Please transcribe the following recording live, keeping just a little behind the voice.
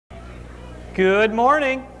Good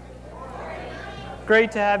morning.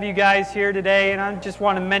 Great to have you guys here today, and I just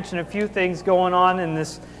want to mention a few things going on in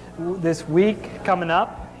this week coming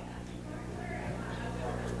up.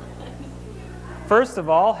 First of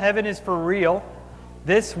all, Heaven is for Real.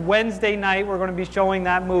 This Wednesday night, we're going to be showing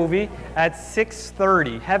that movie at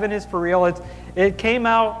 6:30. Heaven is for Real. It came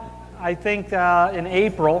out, I think, in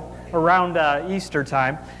April, around Easter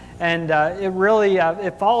time. And it really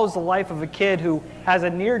it follows the life of a kid who has a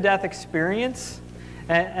near-death experience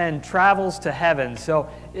and travels to heaven. So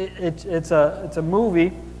it's a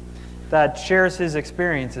movie that shares his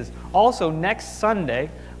experiences. Also, next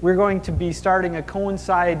Sunday, we're going to be starting a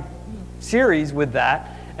coincide series with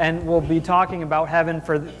that, and we'll be talking about heaven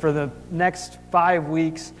for the next 5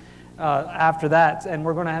 weeks after that. And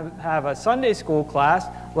we're going to have a Sunday school class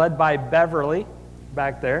led by Beverly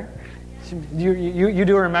back there. You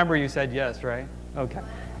do remember you said yes, right? Okay.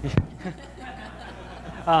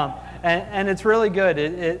 And it's really good.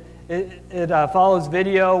 It follows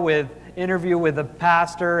video with interview with the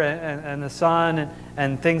pastor and the son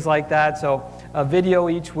and things like that. So a video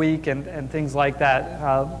each week and things like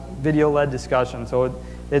that. Video-led discussion. So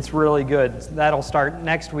it's really good. That'll start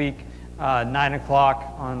next week, 9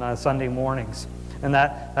 o'clock on Sunday mornings. And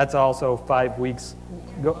that's also 5 weeks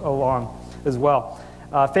along as well.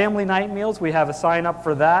 Family night meals, we have a sign up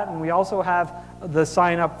for that, and we also have the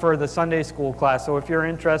sign up for the Sunday school class. So if you're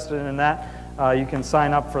interested in that, you can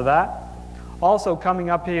sign up for that. Also coming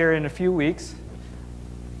up here in a few weeks,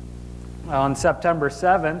 on September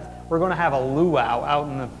 7th, we're going to have a luau out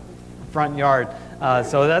in the front yard.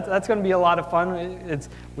 So that's going to be a lot of fun. It's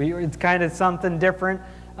kind of something different.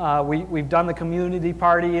 We've done the community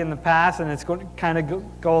party in the past, and it's going to kind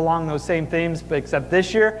of go along those same themes, but except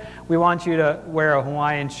this year, we want you to wear a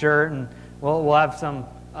Hawaiian shirt, and we'll have some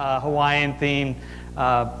Hawaiian-themed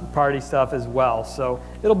party stuff as well. So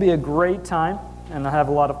it'll be a great time, and I'll have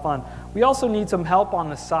a lot of fun. We also need some help on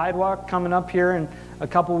the sidewalk coming up here in a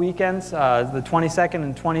couple weekends. The 22nd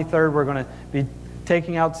and 23rd, we're going to be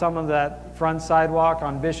taking out some of that front sidewalk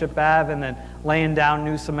on Bishop Ave and then laying down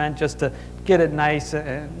new cement just to get it nice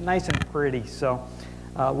and pretty. So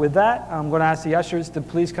with that, I'm going to ask the ushers to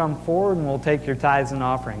please come forward, and we'll take your tithes and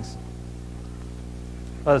offerings.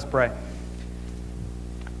 Let us pray.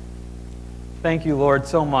 Thank you, Lord,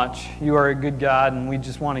 so much. You are a good God, and we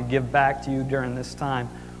just want to give back to you during this time.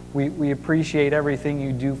 We appreciate everything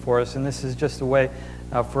you do for us, and this is just a way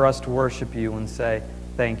for us to worship you and say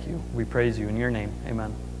thank you. We praise you in your name.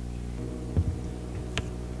 Amen.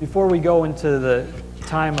 Before we go into the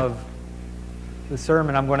time of the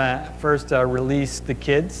sermon, I'm going to first release the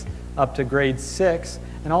kids up to grade 6,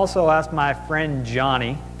 and also ask my friend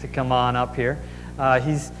Johnny to come on up here.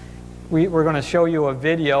 We're going to show you a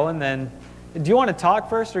video, and then, do you want to talk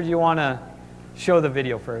first, or do you want to show the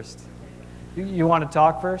video first? You want to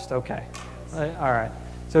talk first? Okay. All right.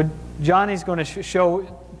 So Johnny's going to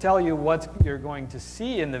tell you what you're going to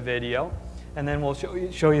see in the video, and then we'll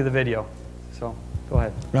show you the video. So go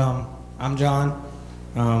ahead. I'm John.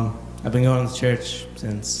 I've been going to church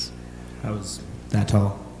since I was that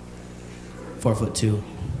tall, 4'2"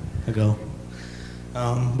 ago.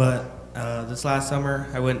 But this last summer,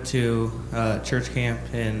 I went to church camp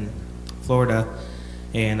in Florida,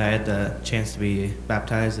 and I had the chance to be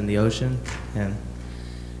baptized in the ocean, and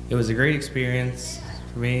it was a great experience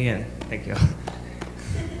for me, and thank you.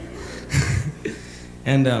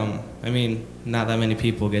 And I mean, not that many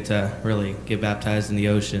people get to really get baptized in the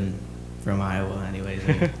ocean from Iowa anyways. I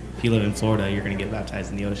mean, if you live in Florida, you're going to get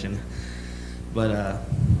baptized in the ocean. But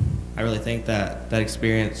I really think that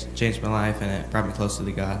experience changed my life, and it brought me closer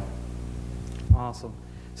to God. Awesome.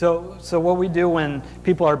 So what we do when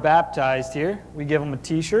people are baptized here, we give them a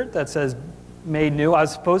t-shirt that says made new. I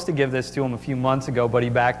was supposed to give this to him a few months ago, but he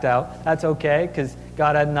backed out. That's okay, because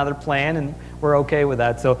God had another plan, and we're okay with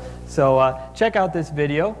that. So check out this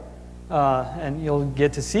video, and you'll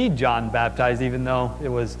get to see John baptized, even though it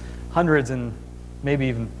was hundreds and maybe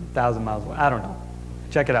even 1,000 miles away. I don't know.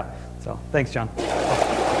 Check it out. So thanks, John. Let's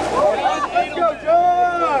go,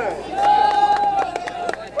 John!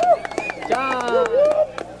 John!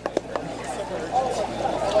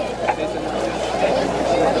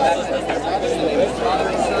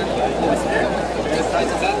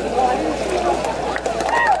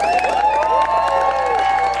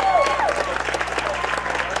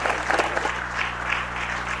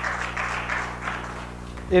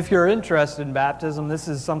 If you're interested in baptism, this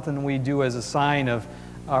is something we do as a sign of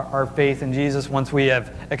our faith in Jesus. Once we have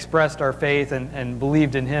expressed our faith and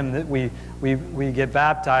believed in Him, that we get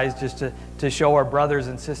baptized just to show our brothers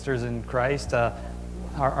and sisters in Christ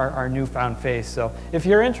our newfound faith. So if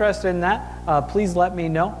you're interested in that, please let me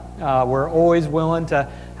know, We're always willing to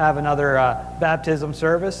have another baptism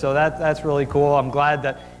service, so that's really cool. I'm glad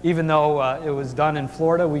that even though it was done in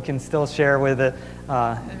Florida, we can still share with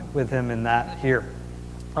him in that here.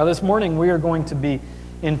 This morning we are going to be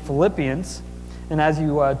in Philippians, and as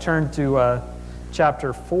you turn to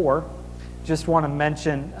chapter 4, just want to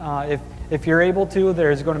mention, if you're able to,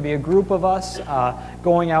 there's going to be a group of us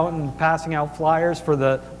going out and passing out flyers for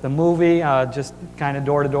the movie, just kind of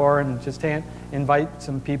door to door, and just invite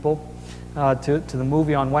some people to the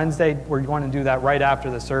movie on Wednesday. We're going to do that right after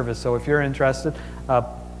the service, so if you're interested,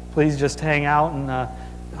 please just hang out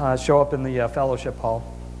and show up in the fellowship hall.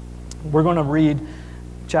 We're going to read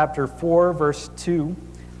chapter 4, verse 2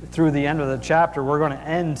 through the end of the chapter. We're going to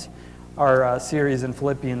end our series in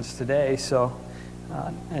Philippians today, so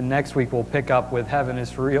and next week we'll pick up with Heaven is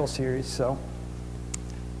for Real series. So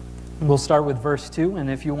we'll start with verse 2, and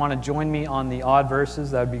if you want to join me on the odd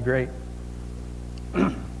verses, that would be great.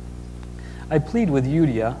 I plead with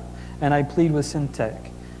Euodia and I plead with Syntyche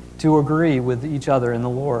to agree with each other in the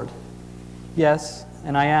Lord. Yes,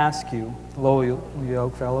 and I ask you, loyal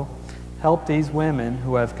yoke fellow, help these women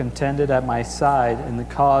who have contended at my side in the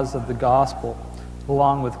cause of the gospel,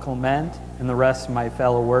 along with Clement and the rest of my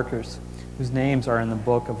fellow workers, whose names are in the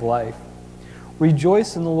book of life.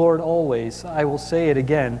 Rejoice in the Lord always. I will say it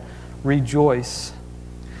again, rejoice.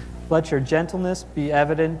 Let your gentleness be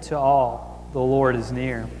evident to all. The Lord is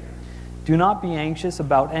near. Do not be anxious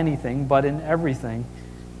about anything, but in everything,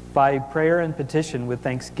 by prayer and petition with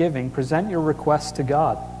thanksgiving, present your requests to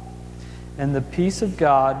God. And the peace of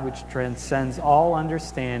God, which transcends all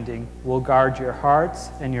understanding, will guard your hearts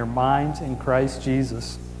and your minds in Christ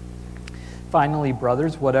Jesus. Finally,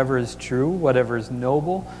 brothers, whatever is true, whatever is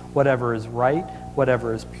noble, whatever is right,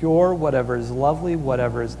 whatever is pure, whatever is lovely,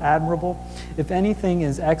 whatever is admirable, if anything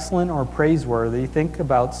is excellent or praiseworthy, think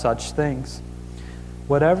about such things.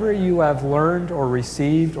 Whatever you have learned or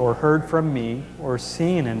received or heard from me or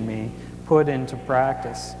seen in me, put into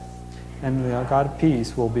practice, and the God of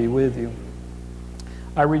peace will be with you.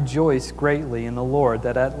 I rejoice greatly in the Lord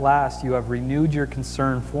that at last you have renewed your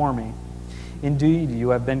concern for me. Indeed, you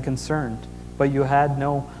have been concerned, but you had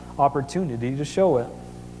no opportunity to show it.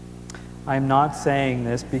 I am not saying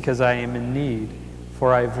this because I am in need,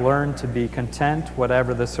 for I have learned to be content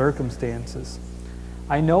whatever the circumstances.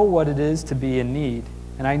 I know what it is to be in need,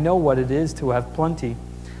 and I know what it is to have plenty.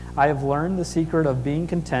 I have learned the secret of being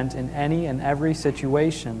content in any and every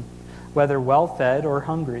situation, whether well-fed or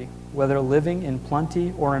hungry, whether living in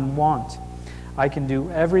plenty or in want. I can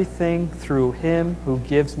do everything through him who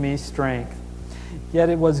gives me strength. Yet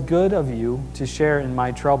it was good of you to share in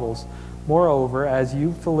my troubles. Moreover, as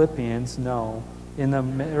you Philippians know, in the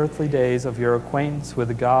earthly days of your acquaintance with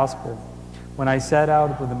the gospel, when I set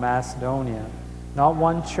out with Macedonia, not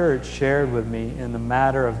one church shared with me in the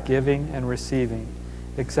matter of giving and receiving,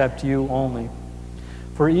 except you only.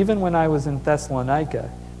 For even when I was in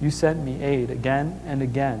Thessalonica, you sent me aid again and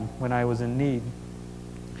again when I was in need.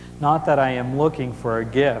 Not that I am looking for a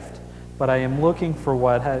gift, but I am looking for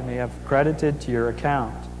what I may have credited to your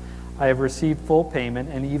account. I have received full payment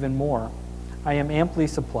and even more. I am amply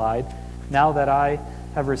supplied, now that I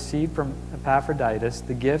have received from Epaphroditus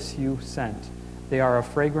the gifts you sent. They are a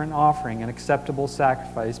fragrant offering, an acceptable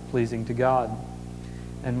sacrifice pleasing to God.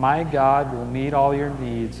 And my God will meet all your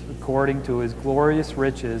needs according to his glorious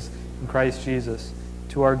riches in Christ Jesus.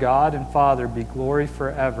 To our God and Father be glory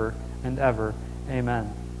forever and ever.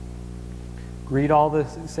 Amen. Greet all the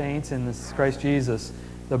saints in Christ Jesus.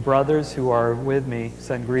 The brothers who are with me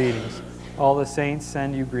send greetings. All the saints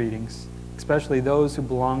send you greetings, especially those who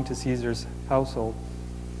belong to Caesar's household.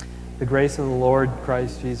 The grace of the Lord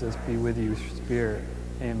Christ Jesus be with you, Spirit.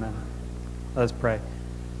 Amen. Let's pray.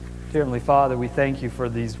 Dear Heavenly Father, we thank you for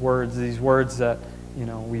these words that,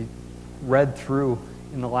 we read through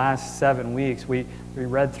in the last 7 weeks. We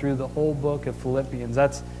read through the whole book of Philippians.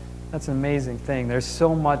 That's an amazing thing. There's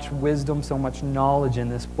so much wisdom, so much knowledge in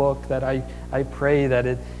this book that I pray that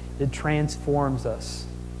it transforms us.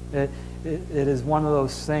 It is one of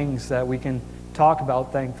those things that we can talk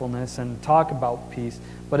about thankfulness and talk about peace,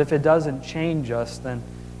 but if it doesn't change us, then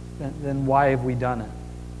why have we done it?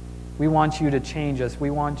 We want you to change us. We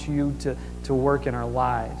want you to work in our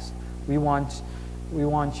lives. We want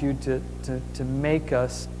you to make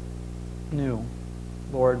us new.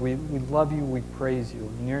 Lord, we love you, we praise you.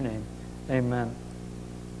 In your name, amen.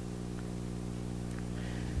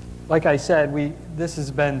 Like I said, this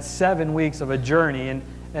has been 7 weeks of a journey,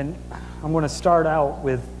 and I'm going to start out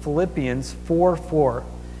with Philippians 4:4.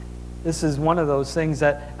 This is one of those things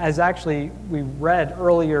that, as actually we read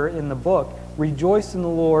earlier in the book, rejoice in the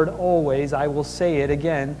Lord always. I will say it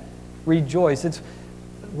again, rejoice. It's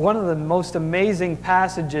one of the most amazing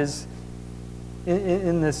passages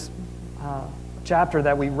in this chapter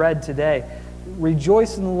that we read today.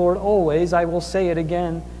 Rejoice in the Lord always. I will say it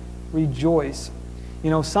again, rejoice. You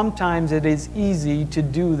know, sometimes it is easy to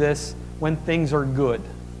do this when things are good.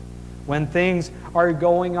 When things are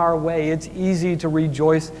going our way, it's easy to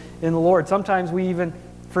rejoice in the Lord. Sometimes we even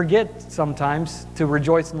forget sometimes to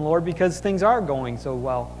rejoice in the Lord because things are going so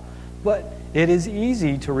well. But it is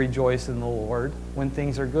easy to rejoice in the Lord when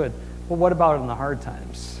things are good. But what about in the hard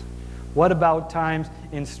times? What about times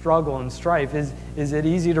in struggle and strife? Is it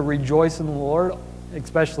easy to rejoice in the Lord,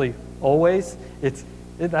 especially always?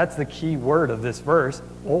 That's the key word of this verse,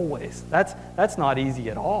 always. That's not easy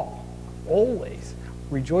at all. Always.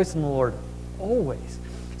 Rejoice in the Lord, always.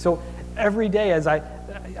 So every day as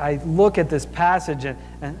I look at this passage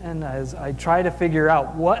and as I try to figure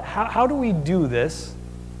out how do we do this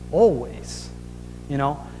always? You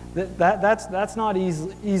know, that's not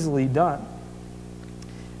easily done.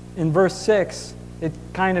 In verse 6, it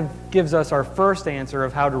kind of gives us our first answer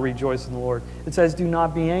of how to rejoice in the Lord. It says, do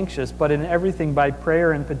not be anxious, but in everything by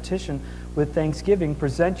prayer and petition with thanksgiving,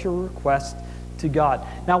 present your request to God.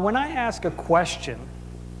 Now, when I ask a question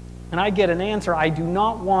and I get an answer, I do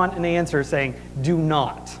not want an answer saying, do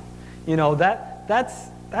not. You know,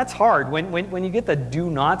 that's hard. When you get the do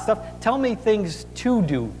not stuff, tell me things to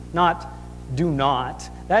do, not do not.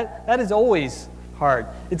 That is always hard.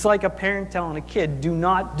 It's like a parent telling a kid, do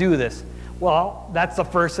not do this. Well, that's the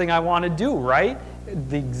first thing I want to do, right?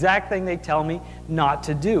 The exact thing they tell me not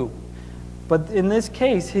to do. But in this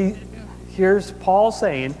case, here's Paul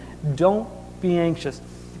saying, don't be anxious.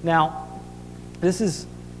 Now, this is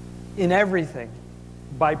in everything.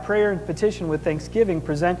 By prayer and petition with thanksgiving,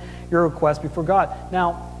 present your request before God.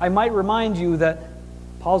 Now, I might remind you that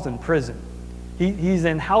Paul's in prison. He's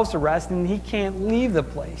in house arrest and he can't leave the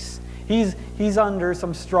place. He's under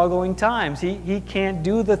some struggling times. He can't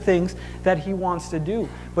do the things that he wants to do.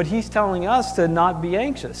 But he's telling us to not be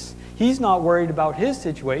anxious. He's not worried about his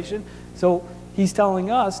situation, so he's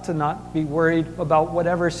telling us to not be worried about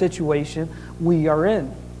whatever situation we are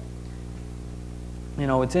in. You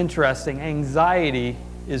know, it's interesting. Anxiety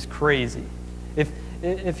is crazy.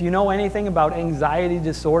 If you know anything about anxiety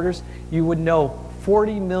disorders, you would know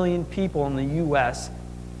 40 million people in the U.S.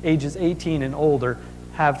 ages 18 and older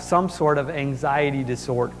have some sort of anxiety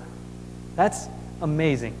disorder. That's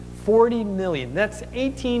amazing. 40 million. That's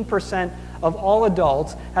 18% of all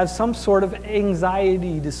adults have some sort of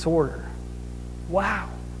anxiety disorder. Wow.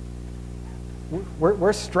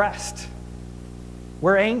 We're stressed.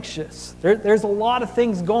 We're anxious. There's a lot of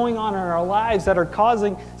things going on in our lives that are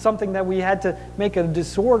causing something that we had to make a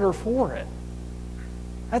disorder for it.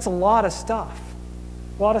 That's a lot of stuff.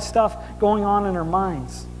 A lot of stuff going on in our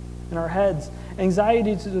minds, in our heads.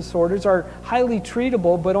 Anxiety disorders are highly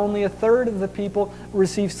treatable, but only a third of the people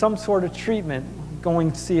receive some sort of treatment,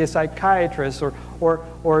 going to see a psychiatrist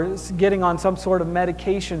or getting on some sort of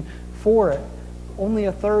medication for it. Only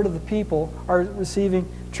a third of the people are receiving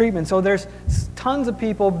treatment. So there's tons of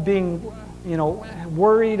people being,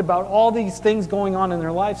 worried about all these things going on in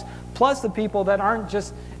their lives, plus the people that aren't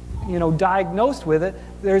just, diagnosed with it.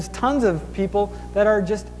 There's tons of people that are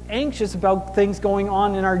just anxious about things going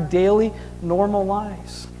on in our daily, normal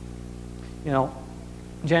lives.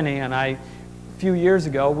 Jenny and I, a few years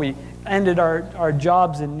ago, we ended our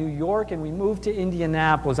jobs in New York and we moved to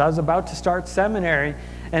Indianapolis. I was about to start seminary,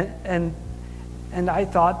 and I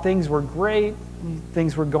thought things were great,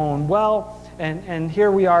 things were going well, and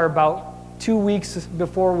here we are about 2 weeks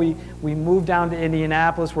before we moved down to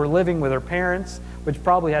Indianapolis. We're living with our parents, which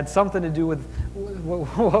probably had something to do with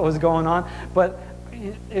what was going on, but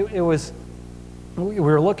we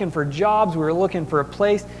were looking for jobs, we were looking for a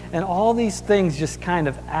place, and all these things just kind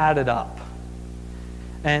of added up.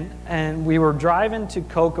 And we were driving to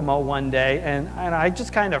Kokomo one day, and I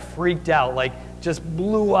just kind of freaked out, like just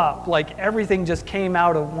blew up, like everything just came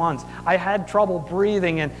out at once. I had trouble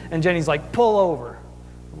breathing, and Jenny's like, pull over.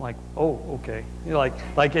 I'm like, oh, okay.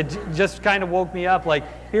 Like it just kind of woke me up. Like,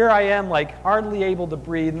 here I am, like hardly able to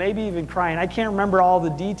breathe, maybe even crying. I can't remember all the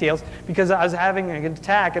details because I was having an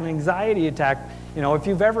anxiety attack. If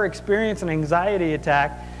you've ever experienced an anxiety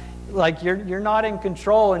attack, like you're not in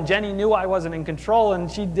control, and Jenny knew I wasn't in control, and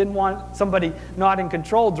she didn't want somebody not in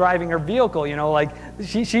control driving her vehicle, like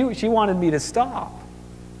she wanted me to stop.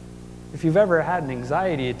 If you've ever had an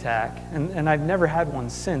anxiety attack, and I've never had one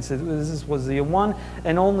since, this was the one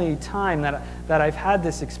and only time that I've had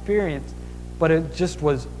this experience, but it just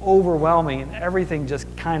was overwhelming, and everything just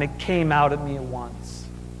kind of came out at me at once.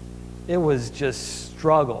 It was just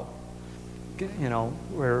struggle.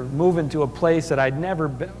 We're moving to a place that I'd never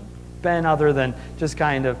been other than just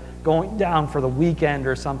kind of going down for the weekend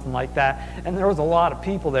or something like that. And there was a lot of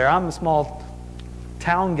people there. I'm a small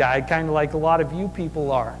town guy, kind of like a lot of you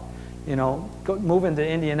people are. You know, moving to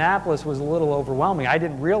Indianapolis was a little overwhelming. I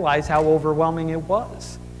didn't realize how overwhelming it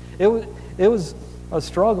was. It was a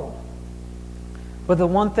struggle. But the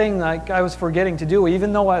one thing like I was forgetting to do,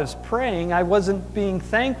 even though I was praying, I wasn't being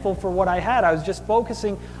thankful for what I had. I was just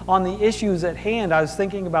focusing on the issues at hand. I was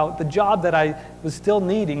thinking about the job that I was still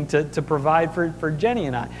needing to provide for Jenny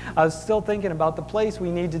and I. I was still thinking about the place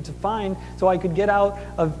we needed to find so I could get out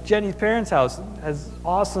of Jenny's parents' house. As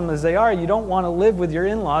awesome as they are, you don't want to live with your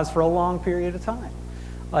in-laws for a long period of time.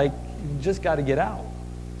 Like, you just got to get out.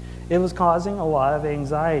 It was causing a lot of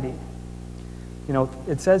anxiety. You know,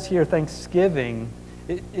 it says here thanksgiving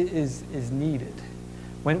is needed.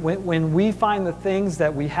 When we find the things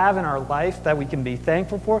that we have in our life that we can be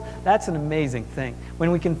thankful for, that's an amazing thing.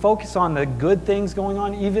 When we can focus on the good things going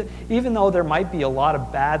on, even though there might be a lot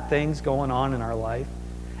of bad things going on in our life,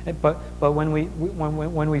 but when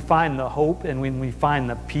we find the hope and when we find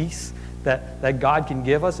the peace that God can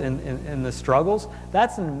give us in the struggles,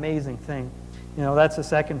 that's an amazing thing. You know, that's the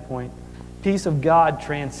second point. Peace of God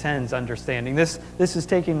transcends understanding. This is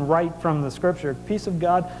taken right from the scripture. Peace of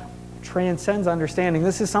God transcends understanding.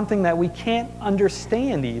 This is something that we can't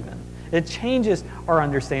understand even. It changes our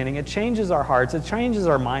understanding. It changes our hearts. It changes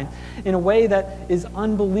our mind in a way that is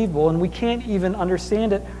unbelievable, and we can't even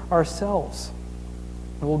understand it ourselves.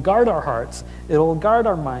 It will guard our hearts. It will guard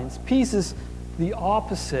our minds. Peace is the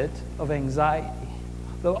opposite of anxiety,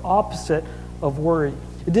 the opposite of worry.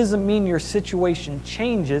 It doesn't mean your situation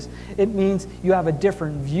changes. It means you have a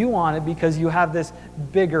different view on it because you have this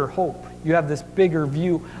bigger hope. You have this bigger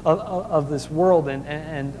view of this world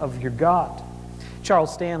and of your God.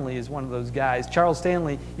 Charles Stanley is one of those guys. Charles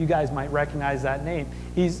Stanley, you guys might recognize that name.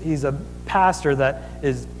 He's a pastor that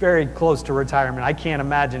is very close to retirement. I can't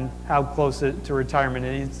imagine how close to retirement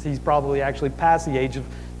is. He's probably actually past the age of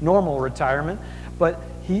normal retirement. But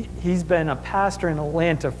he's been a pastor in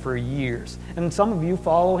Atlanta for years. And some of you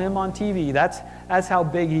follow him on TV. That's how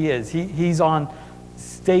big he is. He's on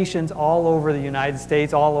stations all over the United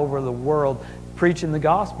States, all over the world, preaching the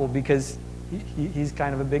gospel because he's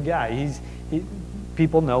kind of a big guy.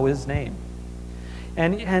 People know his name.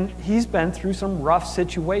 And he's been through some rough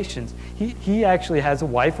situations. He actually has a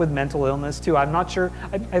wife with mental illness too. I'm not sure.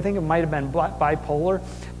 I think it might have been bipolar.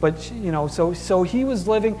 But, you know, so he was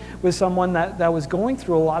living with someone that was going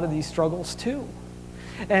through a lot of these struggles too.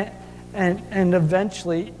 And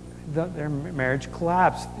eventually their marriage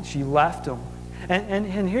collapsed. She left him.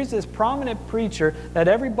 And here's this prominent preacher that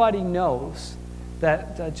everybody knows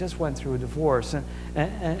that just went through a divorce.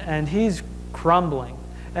 And he's crumbling.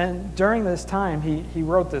 And during this time, he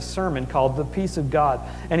wrote this sermon called The Peace of God.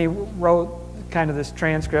 And he wrote kind of this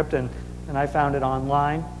transcript, and I found it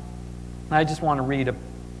online. I just want to read a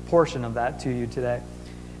portion of that to you today.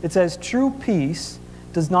 It says, "True peace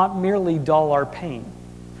does not merely dull our pain.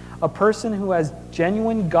 A person who has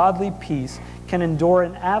genuine godly peace can endure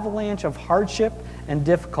an avalanche of hardship and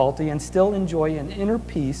difficulty and still enjoy an inner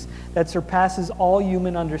peace that surpasses all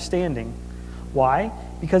human understanding. Why?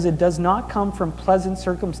 Because it does not come from pleasant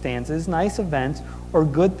circumstances, nice events, or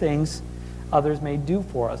good things others may do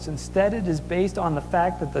for us. Instead, it is based on the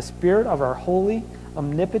fact that the Spirit of our holy,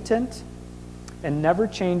 omnipotent, and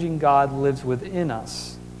never-changing God lives within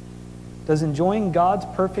us. Does enjoying God's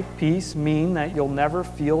perfect peace mean that you'll never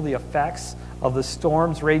feel the effects of the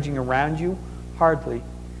storms raging around you? Hardly.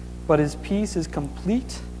 But His peace is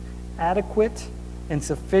complete, adequate, and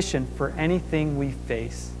sufficient for anything we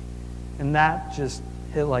face." And that just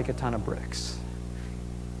hit like a ton of bricks.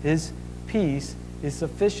 His peace is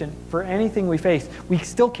sufficient for anything we face. We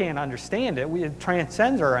still can't understand it. It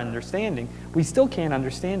transcends our understanding. We still can't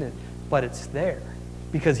understand it, but it's there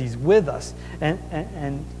because He's with us, and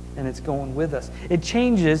it's going with us. It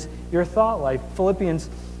changes your thought life. Philippians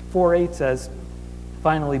 4:8 says,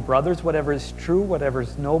 "Finally, brothers, whatever is true, whatever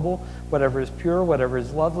is noble, whatever is pure, whatever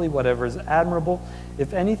is lovely, whatever is admirable,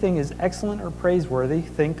 if anything is excellent or praiseworthy,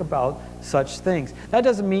 think about such things." That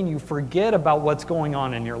doesn't mean you forget about what's going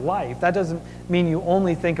on in your life. That doesn't mean you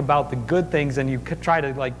only think about the good things and you try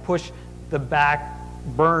to like push the back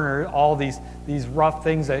burner all these rough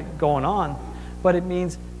things that are going on. But it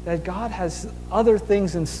means that God has other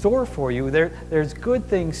things in store for you. There's good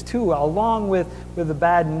things too, along with the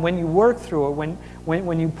bad. And when you work through it,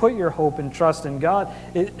 when you put your hope and trust in God,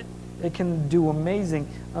 it can do amazing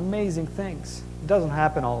things. It doesn't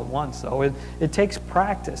happen all at once, though. It takes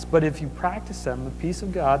practice. But if you practice them, the peace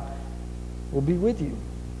of God will be with you.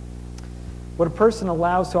 What a person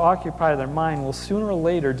allows to occupy their mind will sooner or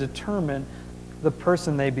later determine the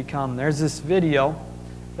person they become. There's this video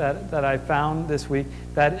that I found this week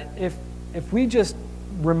that if we just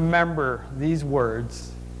remember these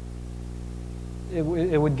words, it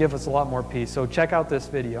would give us a lot more peace. So check out this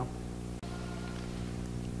video.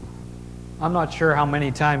 I'm not sure how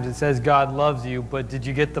many times it says God loves you, but did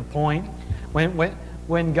you get the point?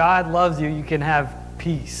 When God loves you, you can have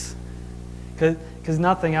peace. Because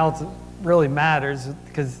nothing else really matters,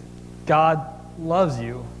 because God loves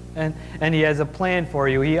you. And He has a plan for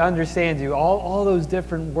you. He understands you. All those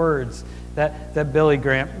different words that Billy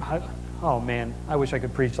Graham... Oh man, I wish I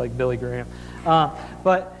could preach like Billy Graham.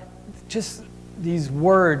 But just these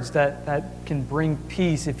words that can bring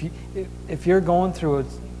peace. If you're going through a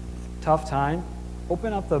tough time,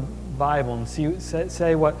 open up the Bible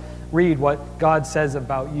and read what God says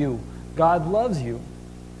about you. God loves you.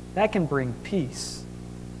 That can bring peace.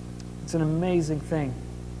 It's an amazing thing.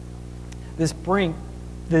 This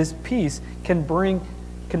peace can bring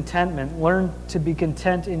contentment. Learn to be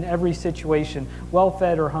content in every situation,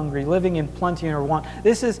 well-fed or hungry, living in plenty or want.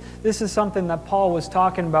 This is something that Paul was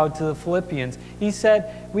talking about to the Philippians. He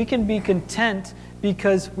said we can be content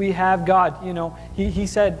because we have God. You know, he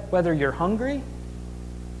said whether you're hungry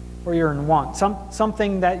or you're in want,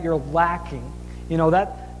 something that you're lacking. You know,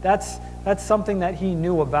 that's something that he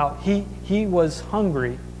knew about. He was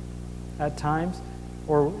hungry at times,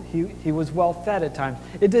 or he was well-fed at times.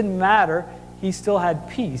 It didn't matter. He still had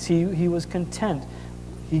peace. He was content.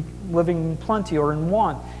 Living in plenty or in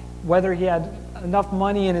want. Whether he had enough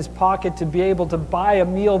money in his pocket to be able to buy a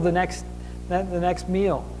meal the next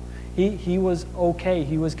meal. He was okay.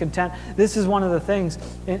 He was content. This is one of the things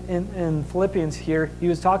in Philippians here. He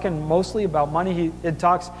was talking mostly about money. It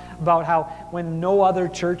talks about how when no other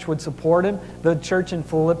church would support him, the church in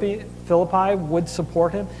Philippi would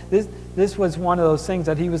support him. This was one of those things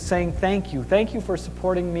that he was saying, thank you. Thank you for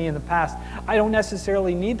supporting me in the past. I don't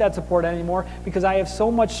necessarily need that support anymore because I have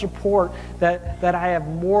so much support that I have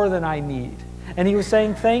more than I need. And he was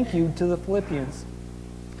saying thank you to the Philippians.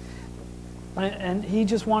 And he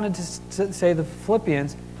just wanted to say to the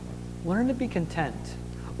Philippians, learn to be content.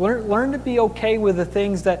 Learn to be okay with the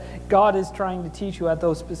things that God is trying to teach you at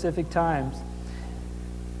those specific times.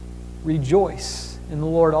 Rejoice in the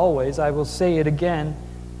Lord always. I will say it again.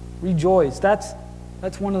 Rejoice. That's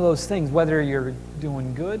one of those things. Whether you're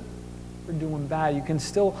doing good or doing bad, you can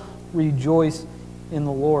still rejoice in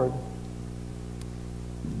the Lord.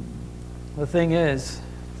 The thing is,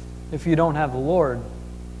 if you don't have the Lord,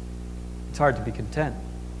 it's hard to be content.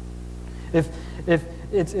 If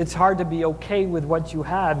it's hard to be okay with what you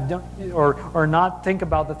have, or not think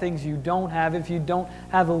about the things you don't have. If you don't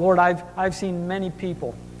have the Lord, I've seen many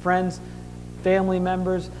people, friends, family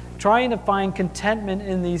members, trying to find contentment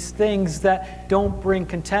in these things that don't bring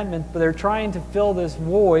contentment, but they're trying to fill this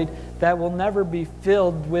void that will never be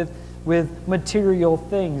filled with material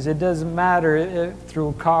things. It doesn't matter if through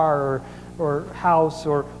a car or house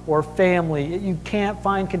or family. You can't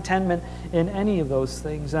find contentment in any of those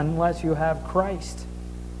things unless you have Christ.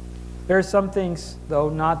 There are some things, though,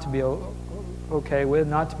 not to be okay with,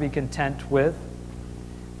 not to be content with.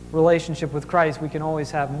 Relationship with Christ, we can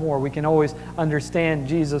always have more. We can always understand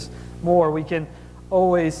Jesus more. We can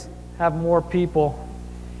always have more people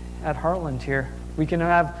at Heartland here. We can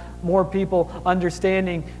have more people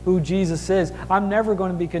understanding who Jesus is. I'm never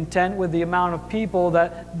going to be content with the amount of people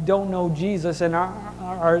that don't know Jesus and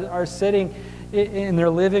are sitting in their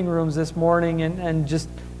living rooms this morning and just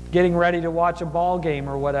getting ready to watch a ball game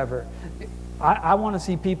or whatever. I want to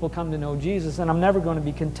see people come to know Jesus, and I'm never going to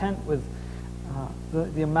be content with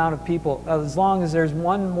the amount of people. As long as there's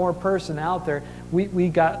one more person out there, we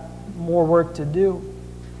got more work to do.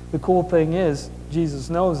 The cool thing is, Jesus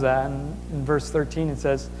knows that. And in verse 13 it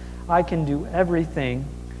says, I can do everything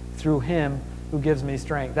through Him who gives me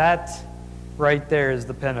strength. That right there is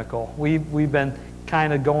the pinnacle. We've been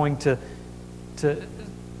kind of going through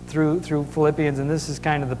Philippians, and this is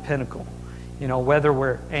kind of the pinnacle. You know, whether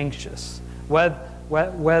we're anxious,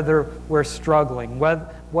 whether we're struggling,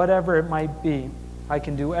 whatever it might be, I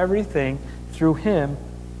can do everything through Him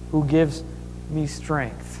who gives me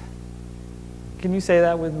strength. Can you say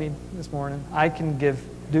that with me this morning? I can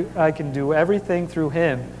do everything through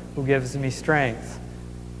Him who gives me strength.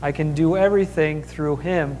 I can do everything through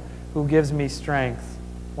Him who gives me strength.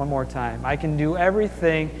 One more time. I can do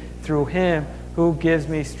everything through Him who gives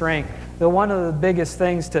me strength. One of the biggest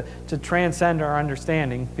things to transcend our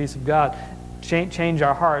understanding, peace of God, change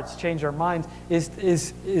our hearts, change our minds,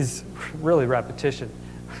 is really repetition.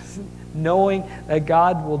 Knowing that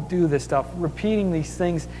God will do this stuff, repeating these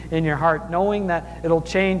things in your heart, knowing that it'll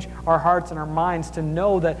change our hearts and our minds to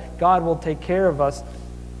know that God will take care of us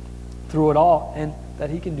through it all, and that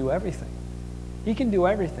he can do everything. He can do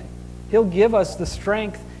everything. He'll give us the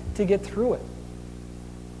strength to get through it.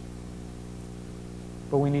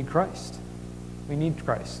 But we need Christ. We need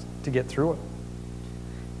Christ to get through it.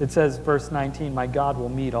 It says, verse 19, my God will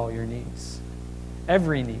meet all your needs.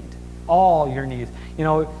 Every need. All your needs. You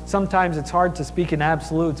know, sometimes it's hard to speak in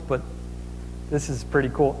absolutes, but this is pretty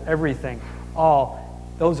cool. Everything. All.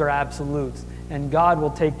 Those are absolutes. And God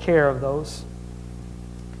will take care of those.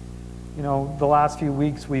 You know, the last few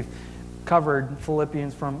weeks we've covered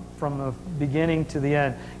Philippians from the beginning to the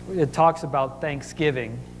end. It talks about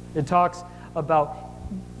thanksgiving. It talks about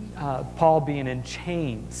Paul being in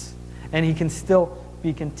chains. And he can still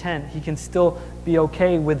be content. He can still be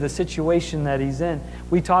okay with the situation that he's in.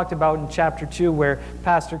 We talked about in chapter 2 where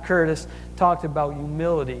Pastor Curtis talked about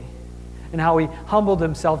humility and how he humbled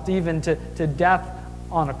himself even to death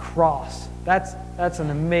on a cross. That's an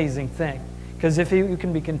amazing thing. Because if you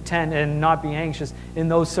can be content and not be anxious in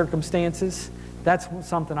those circumstances, that's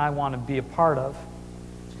something I want to be a part of.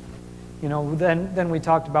 You know, then we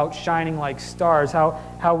talked about shining like stars,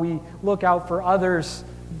 how we look out for others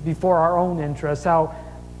before our own interests, how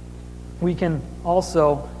we can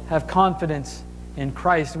also have confidence in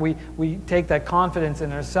Christ. We take that confidence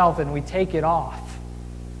in ourselves and we take it off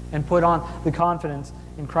and put on the confidence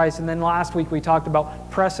in Christ. And then last week we talked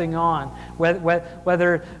about pressing on.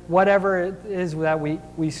 Whether whatever it is that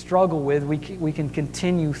we struggle with, we can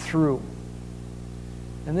continue through.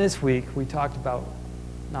 And this week we talked about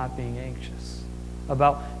not being anxious,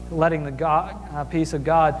 about letting the peace of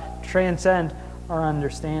God transcend our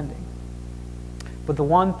understanding. But the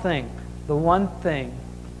one thing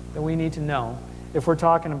that we need to know, if we're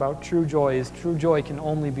talking about true joy, is true joy can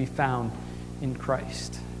only be found in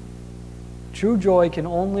Christ. True joy can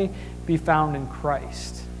only be found in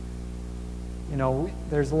Christ. You know,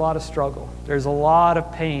 there's a lot of struggle. There's a lot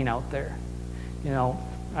of pain out there. You know,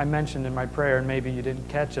 I mentioned in my prayer, and maybe you didn't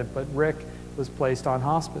catch it, but Rick was placed on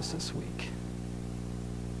hospice this week.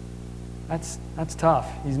 That's tough.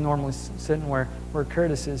 He's normally sitting where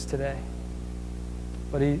Curtis is today.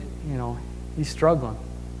 But he's struggling.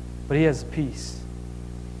 But he has peace.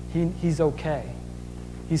 He's okay.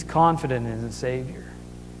 He's confident in his Savior.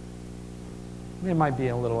 There might be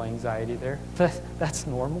a little anxiety there. That's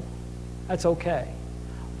normal. That's okay.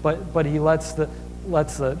 But he lets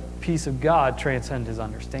the peace of God transcend his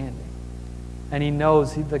understanding. And he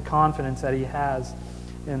knows the confidence that he has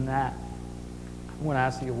in that. I'm going to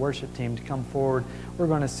ask the worship team to come forward. We're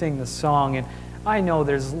going to sing the song. And I know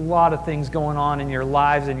there's a lot of things going on in your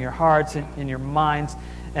lives, in your hearts, in your minds.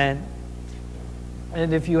 And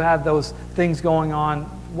if you have those things going on,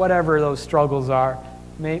 whatever those struggles are,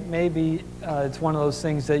 maybe it's one of those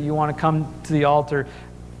things that you want to come to the altar.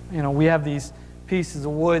 You know, we have these pieces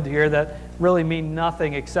of wood here that really mean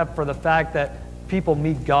nothing except for the fact that people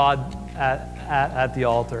meet God at the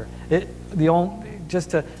altar.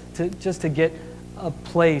 Just to get a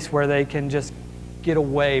place where they can just get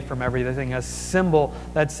away from everything, a symbol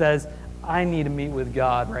that says, I need to meet with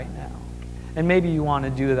God right now. And maybe you want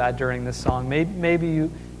to do that during this song. Maybe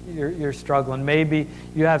you're struggling. Maybe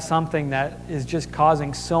you have something that is just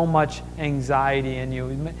causing so much anxiety in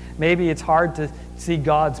you. Maybe it's hard to see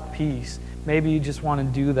God's peace. Maybe you just want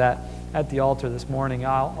to do that at the altar this morning.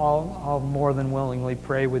 I'll more than willingly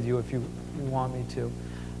pray with you if you want me to.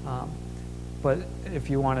 But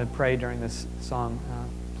if you want to pray during this song,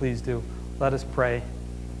 please do. Let us pray.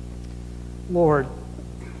 Lord,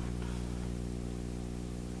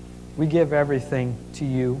 we give everything to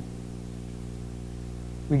you.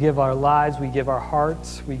 We give our lives, we give our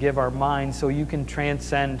hearts, we give our minds so you can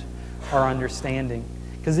transcend our understanding.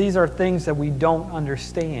 Because these are things that we don't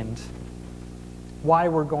understand. Why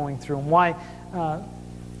we're going through them, why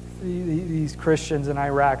these Christians in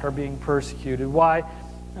Iraq are being persecuted, why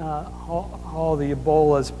all the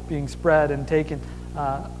Ebola is being spread and taking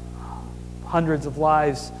hundreds of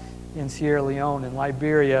lives in Sierra Leone and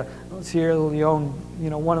Liberia. Sierra Leone,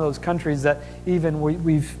 one of those countries that even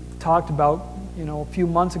we've talked about, a few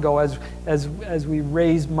months ago as we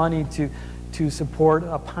raise money to support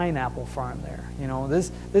a pineapple farm there.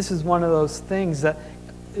 This is one of those things that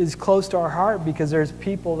is close to our heart because there's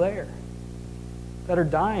people there that are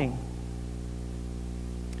dying.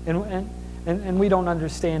 And we don't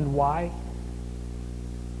understand why.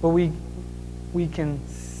 But we can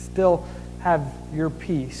still have your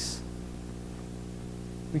peace.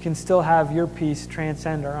 We can still have your peace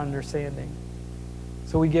transcend our understanding.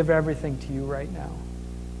 So we give everything to you right now.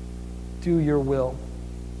 Do your will.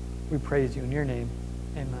 We praise you in your name.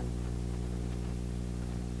 Amen.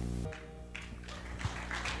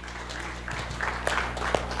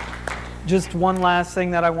 Just one last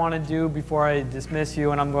thing that I want to do before I dismiss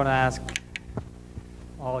you, and I'm going to ask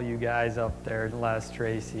all you guys up there, Les,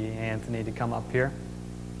 Tracy, Anthony, to come up here.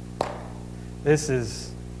 This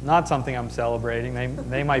is not something I'm celebrating.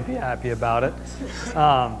 They might be happy about it.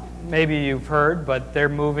 Maybe you've heard, but they're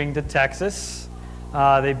moving to Texas.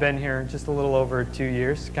 They've been here just a little over 2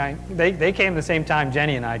 years. They came the same time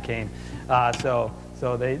Jenny and I came. So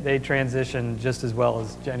they transitioned just as well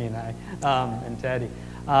as Jenny and I and Teddy.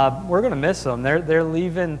 We're going to miss them. They're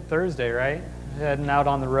leaving Thursday, right? Heading out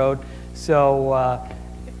on the road. So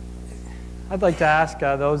I'd like to ask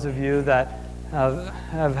those of you that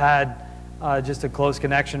have had just a close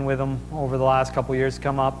connection with them over the last couple years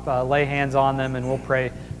come up, lay hands on them, and we'll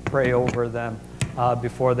pray over them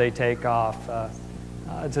before they take off.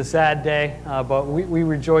 It's a sad day, but we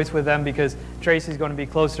rejoice with them because Tracy's going to be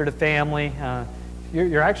closer to family.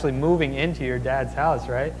 You're actually moving into your dad's house,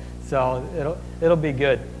 right? So it'll be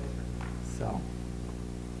good. So,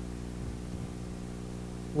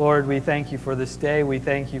 Lord, we thank you for this day. We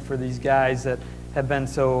thank you for these guys that have been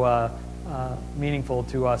so meaningful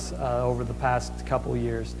to us over the past couple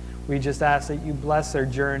years. We just ask that you bless their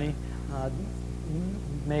journey,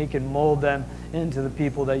 make and mold them into the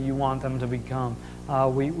people that you want them to become.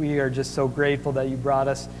 We are just so grateful that you brought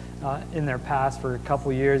us in their past for a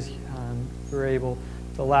couple years. You were able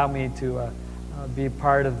to allow me to be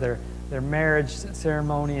part of their marriage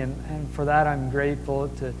ceremony, and for that I'm grateful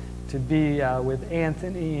to be with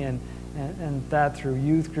Anthony and that through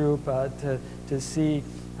youth group to see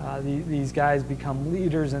these guys become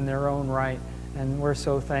leaders in their own right, and we're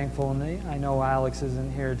so thankful. And I know Alex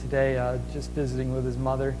isn't here today, just visiting with his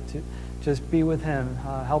mother, to just be with him,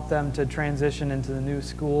 help them to transition into the new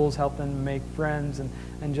schools, help them to make friends,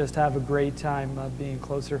 and just have a great time being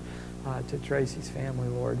closer to Tracy's family,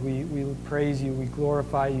 Lord. We praise you, we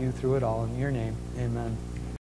glorify you through it all. In your name, amen.